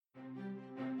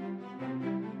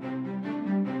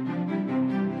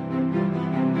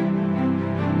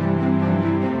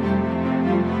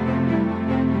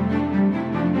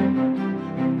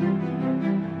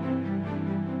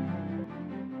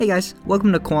Hey guys,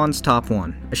 welcome to Kwan's Top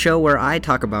 1, a show where I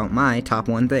talk about my top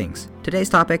 1 things. Today's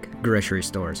topic, grocery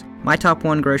stores. My top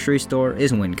 1 grocery store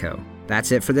is Winco.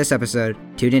 That's it for this episode.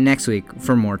 Tune in next week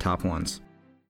for more top 1s.